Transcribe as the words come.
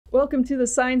Welcome to the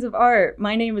Signs of Art.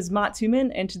 My name is Matsuman,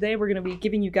 and today we're going to be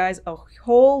giving you guys a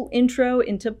whole intro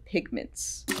into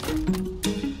pigments.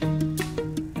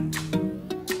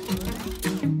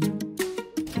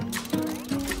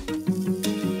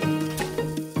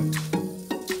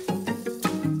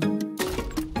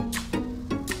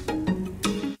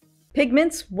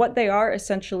 Pigments, what they are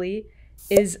essentially,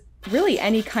 is really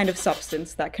any kind of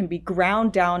substance that can be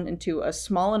ground down into a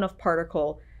small enough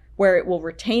particle where it will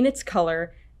retain its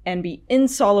color and be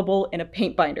insoluble in a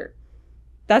paint binder.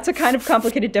 That's a kind of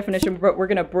complicated definition, but we're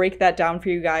gonna break that down for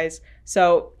you guys.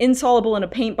 So insoluble in a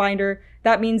paint binder,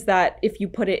 that means that if you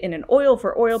put it in an oil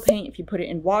for oil paint, if you put it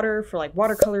in water for like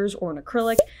watercolors or an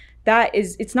acrylic,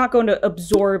 it's not going to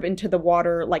absorb into the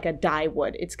water like a dye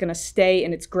would. It's gonna stay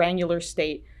in its granular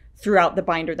state throughout the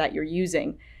binder that you're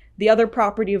using. The other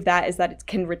property of that is that it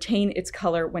can retain its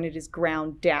color when it is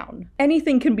ground down.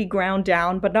 Anything can be ground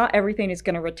down, but not everything is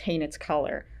going to retain its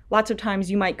color. Lots of times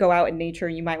you might go out in nature,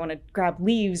 you might want to grab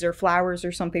leaves or flowers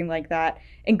or something like that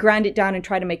and grind it down and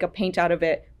try to make a paint out of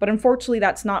it. But unfortunately,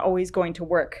 that's not always going to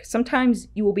work. Sometimes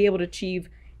you will be able to achieve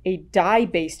a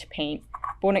dye-based paint,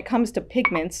 but when it comes to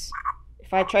pigments,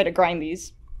 if I try to grind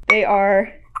these, they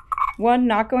are, one,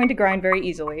 not going to grind very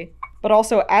easily, but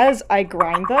also as I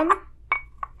grind them,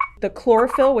 the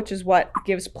chlorophyll, which is what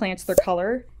gives plants their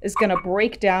color, is going to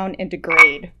break down and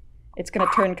degrade. It's going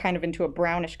to turn kind of into a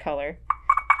brownish color.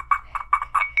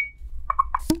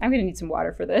 I'm going to need some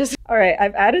water for this. All right,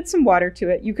 I've added some water to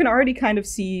it. You can already kind of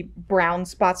see brown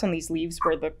spots on these leaves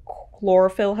where the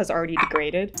chlorophyll has already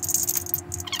degraded.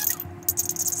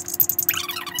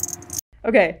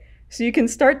 Okay, so you can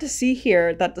start to see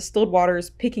here that distilled water is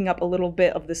picking up a little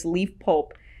bit of this leaf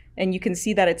pulp. And you can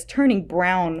see that it's turning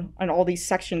brown on all these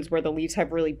sections where the leaves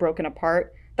have really broken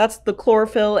apart. That's the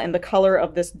chlorophyll and the color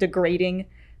of this degrading.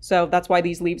 So that's why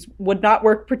these leaves would not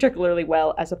work particularly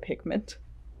well as a pigment.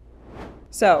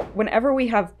 So whenever we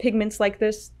have pigments like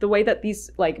this, the way that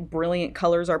these like brilliant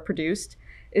colors are produced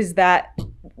is that,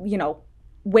 you know,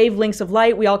 wavelengths of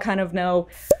light, we all kind of know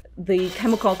the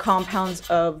chemical compounds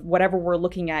of whatever we're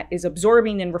looking at is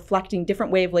absorbing and reflecting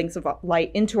different wavelengths of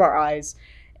light into our eyes.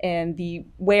 And the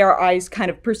way our eyes kind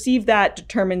of perceive that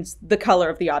determines the color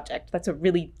of the object. That's a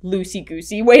really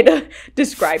loosey-goosey way to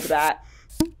describe that.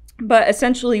 But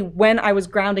essentially, when I was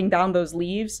grounding down those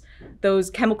leaves, those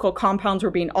chemical compounds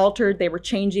were being altered, they were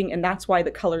changing, and that's why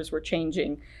the colors were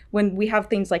changing. When we have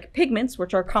things like pigments,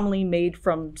 which are commonly made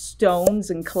from stones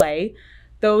and clay,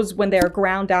 those, when they are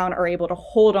ground down, are able to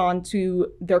hold on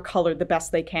to their color the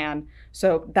best they can.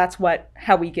 So that's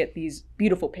how we get these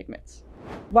beautiful pigments.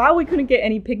 While we couldn't get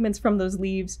any pigments from those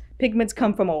leaves, pigments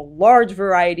come from a large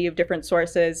variety of different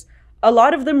sources. A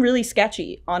lot of them really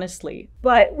sketchy, honestly.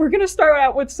 But we're going to start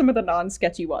out with some of the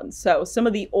non-sketchy ones. So some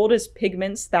of the oldest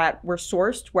pigments that were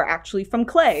sourced were actually from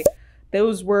clay.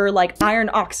 Those were like iron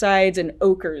oxides and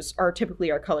ochres are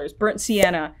typically our colors. Burnt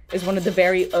sienna is one of the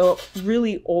very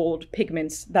really old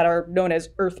pigments that are known as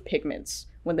earth pigments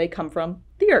when they come from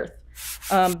the earth.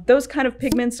 Those kind of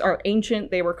pigments are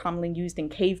ancient. They were commonly used in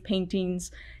cave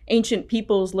paintings. Ancient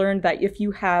peoples learned that if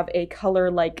you have a color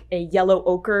like a yellow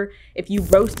ochre, if you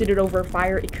roasted it over a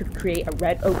fire, it could create a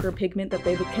red ochre pigment that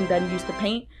they can then use to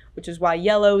paint, which is why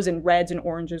yellows and reds and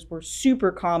oranges were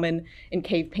super common in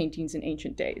cave paintings in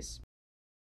ancient days.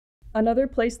 Another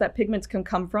place that pigments can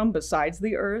come from besides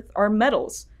the earth are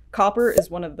metals. Copper is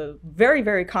one of the very,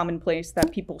 very common place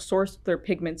that people sourced their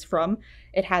pigments from.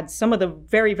 It had some of the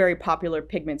very, very popular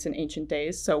pigments in ancient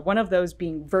days. So one of those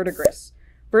being verdigris.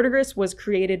 Verdigris was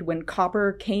created when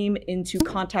copper came into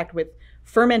contact with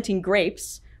fermenting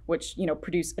grapes, which, you know,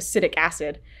 produce acidic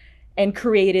acid, and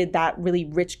created that really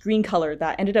rich green color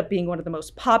that ended up being one of the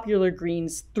most popular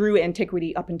greens through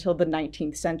antiquity up until the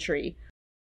 19th century.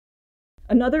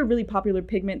 Another really popular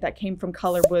pigment that came from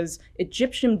color was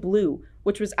Egyptian blue,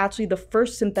 which was actually the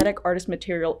first synthetic artist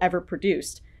material ever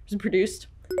produced. It was produced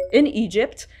in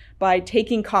Egypt by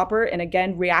taking copper and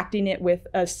again reacting it with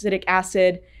acidic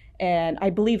acid and I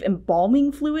believe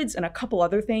embalming fluids and a couple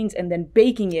other things and then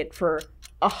baking it for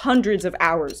hundreds of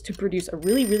hours to produce a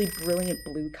really, really brilliant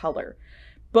blue color.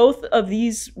 Both of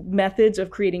these methods of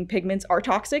creating pigments are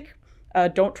toxic.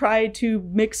 Don't try to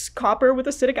mix copper with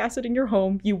acidic acid in your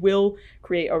home. You will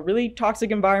create a really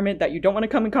toxic environment that you don't want to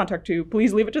come in contact to.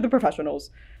 Please leave it to the professionals.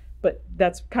 But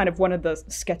that's kind of one of the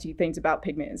sketchy things about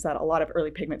pigment is that a lot of early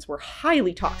pigments were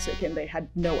highly toxic and they had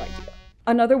no idea.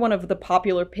 Another one of the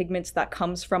popular pigments that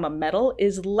comes from a metal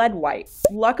is lead white.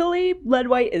 Luckily, lead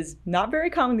white is not very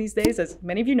common these days. As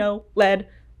many of you know, lead,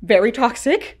 very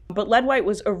toxic. But lead white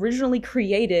was originally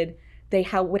created they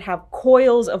would have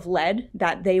coils of lead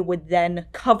that they would then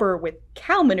cover with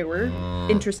cow manure,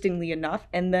 interestingly enough,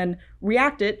 and then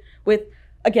react it with,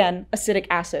 again, acidic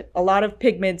acid. A lot of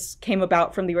pigments came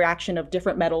about from the reaction of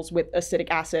different metals with acidic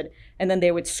acid, and then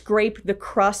they would scrape the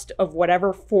crust of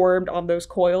whatever formed on those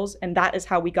coils, and that is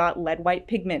how we got lead white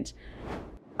pigment.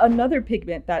 Another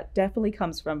pigment that definitely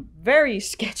comes from very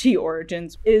sketchy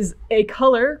origins is a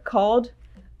color called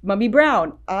mummy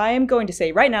brown. I am going to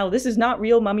say right now, this is not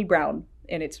real mummy brown,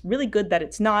 and it's really good that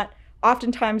it's not.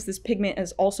 Oftentimes, this pigment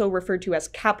is also referred to as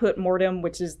caput mortem,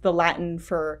 which is the Latin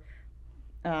for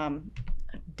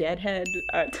deadhead.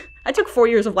 I took 4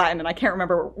 years of Latin and I can't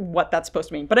remember what that's supposed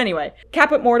to mean. But anyway,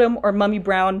 caput mortem or mummy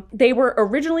brown, they were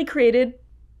originally created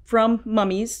from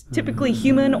mummies. Typically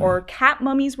human or cat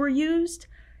mummies were used.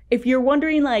 If you're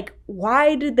wondering, like,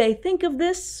 why did they think of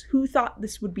this? Who thought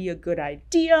this would be a good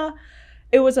idea?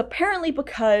 It was apparently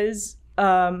because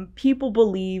people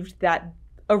believed that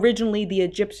originally the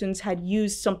Egyptians had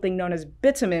used something known as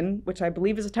bitumen, which I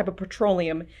believe is a type of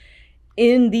petroleum,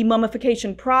 in the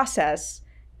mummification process.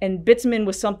 And bitumen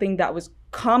was something that was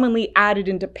commonly added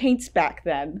into paints back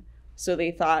then. So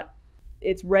they thought,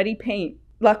 it's ready paint.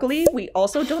 Luckily, we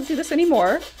also don't do this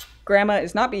anymore. Grandma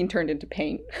is not being turned into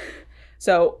paint.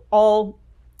 So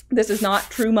this is not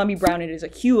true mummy brown, it is a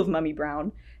hue of mummy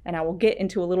brown. And I will get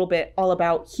into a little bit all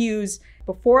about hues.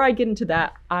 Before I get into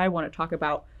that, I want to talk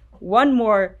about one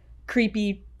more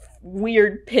creepy,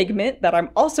 weird pigment that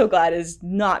I'm also glad is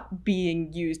not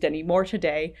being used anymore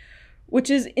today,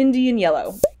 which is Indian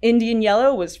yellow. Indian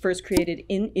yellow was first created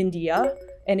in India,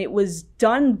 and it was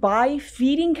done by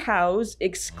feeding cows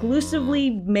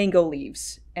exclusively mango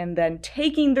leaves, and then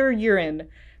taking their urine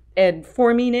and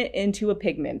forming it into a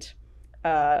pigment.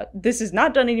 This is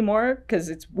not done anymore because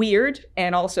it's weird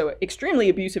and also extremely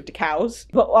abusive to cows.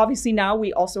 But obviously now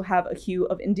we also have a hue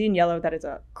of Indian yellow that is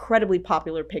an incredibly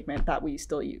popular pigment that we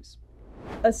still use.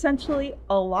 Essentially,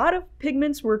 a lot of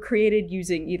pigments were created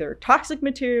using either toxic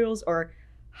materials or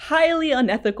highly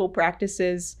unethical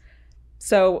practices.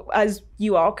 So as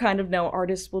you all kind of know,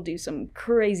 artists will do some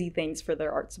crazy things for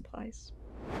their art supplies.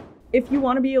 If you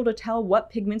want to be able to tell what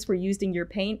pigments were used in your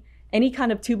paint, any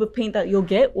kind of tube of paint that you'll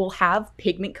get will have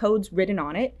pigment codes written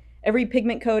on it. Every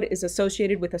pigment code is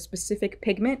associated with a specific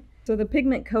pigment. So the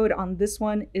pigment code on this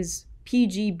one is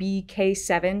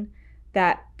PGBK7.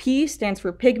 That P stands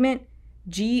for pigment,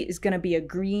 G is going to be a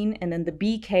green, and then the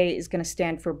BK is going to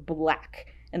stand for black.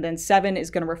 And then 7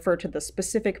 is going to refer to the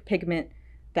specific pigment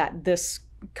that this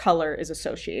color is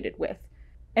associated with.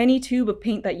 Any tube of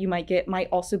paint that you might get might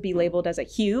also be labeled as a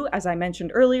hue, as I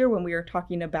mentioned earlier when we were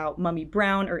talking about mummy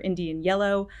brown or Indian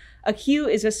yellow. A hue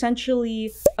is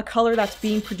essentially a color that's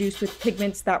being produced with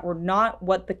pigments that were not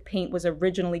what the paint was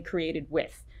originally created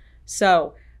with.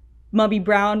 So, mummy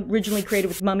brown, originally created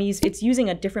with mummies, it's using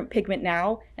a different pigment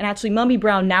now, and actually mummy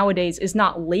brown nowadays is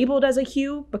not labeled as a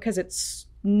hue because it's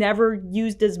never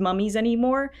used as mummies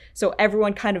anymore. So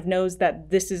everyone kind of knows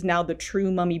that this is now the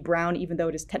true mummy brown, even though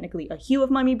it is technically a hue of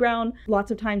mummy brown.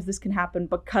 Lots of times this can happen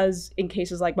because in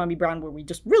cases like mummy brown where we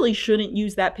just really shouldn't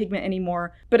use that pigment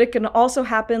anymore. But it can also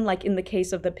happen like in the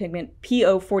case of the pigment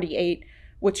PO48,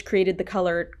 which created the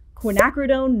color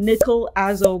quinacridone nickel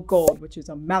azo gold, which is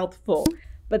a mouthful.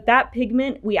 But that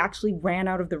pigment we actually ran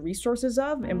out of the resources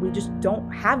of, and we just don't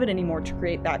have it anymore to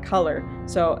create that color.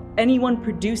 So anyone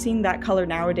producing that color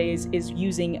nowadays is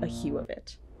using a hue of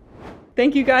it.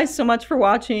 Thank you guys so much for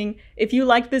watching. If you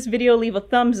liked this video, leave a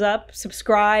thumbs up,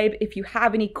 subscribe. If you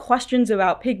have any questions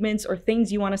about pigments or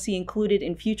things you want to see included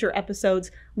in future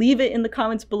episodes, leave it in the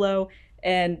comments below,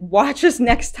 and watch us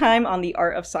next time on The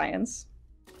Art of Science.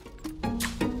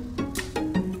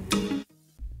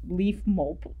 Leaf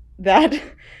mold. That.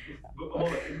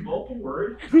 Mulch a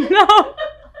word? No.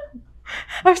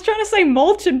 I was trying to say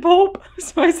mulch and pulp,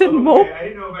 so I said mulch. I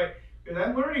didn't know if because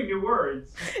I'm learning new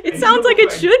words. It sounds like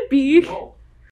it should be. Mulch.